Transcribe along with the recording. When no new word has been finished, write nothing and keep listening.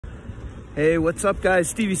Hey, what's up guys?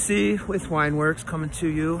 Stevie C with Wineworks coming to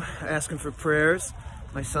you, asking for prayers.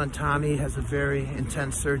 My son Tommy has a very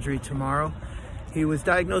intense surgery tomorrow. He was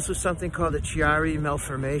diagnosed with something called a Chiari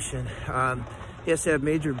Malformation. He has to have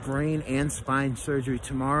major brain and spine surgery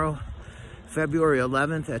tomorrow, February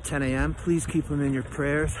 11th at 10 a.m. Please keep him in your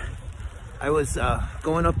prayers. I was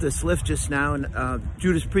going up this lift just now and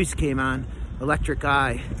Judas Priest came on, Electric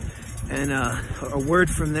Eye. And a word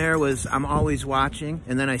from there was, I'm always watching,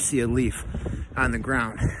 and then I see a leaf on the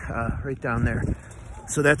ground, right down there.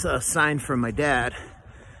 So that's a sign from my dad.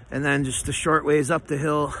 And then just a short ways up the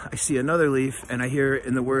hill, I see another leaf, and I hear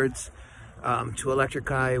in the words to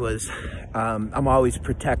Electric Eye was, I'm always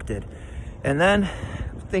protected. And then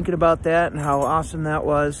thinking about that and how awesome that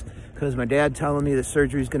was, because my dad telling me the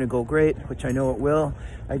surgery is gonna go great, which I know it will,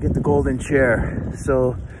 I get the golden chair.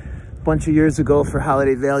 So bunch of years ago for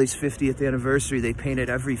Holiday Valley's 50th anniversary, they painted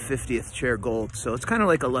every 50th chair gold. So it's kind of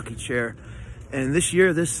like a lucky chair. And this year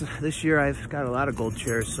I've got a lot of gold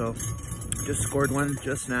chairs. So just scored one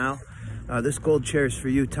just now. This gold chair is for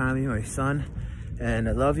you, Tommy, my son. And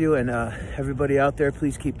I love you. And everybody out there,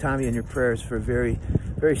 please keep Tommy in your prayers for a very,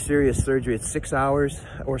 very serious surgery. It's 6 hours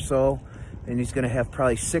or so, and he's gonna have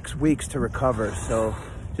probably 6 weeks to recover. So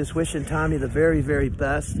just wishing Tommy the very, very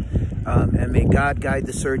best. And may God guide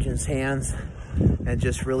the surgeon's hands and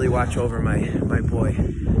just really watch over my boy.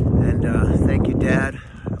 And thank you, Dad,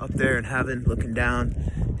 up there in heaven looking down.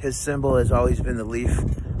 His symbol has always been the leaf.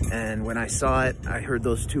 And when I saw it, I heard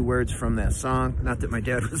those 2 words from that song. Not that my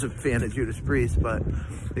dad was a fan of Judas Priest, but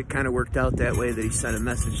it kind of worked out that way that he sent a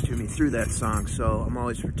message to me through that song. So I'm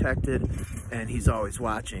always protected and he's always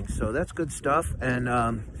watching. So that's good stuff. And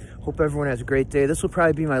hope everyone has a great day. This will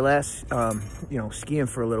probably be my last, skiing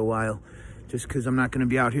for a little while, just because I'm not going to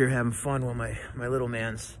be out here having fun while my little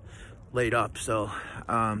man's laid up. So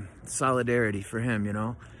solidarity for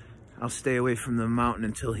him, I'll stay away from the mountain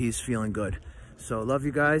until he's feeling good. So love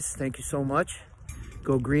you guys. Thank you so much.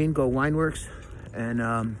 Go green, go Wineworks,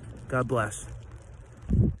 and God bless.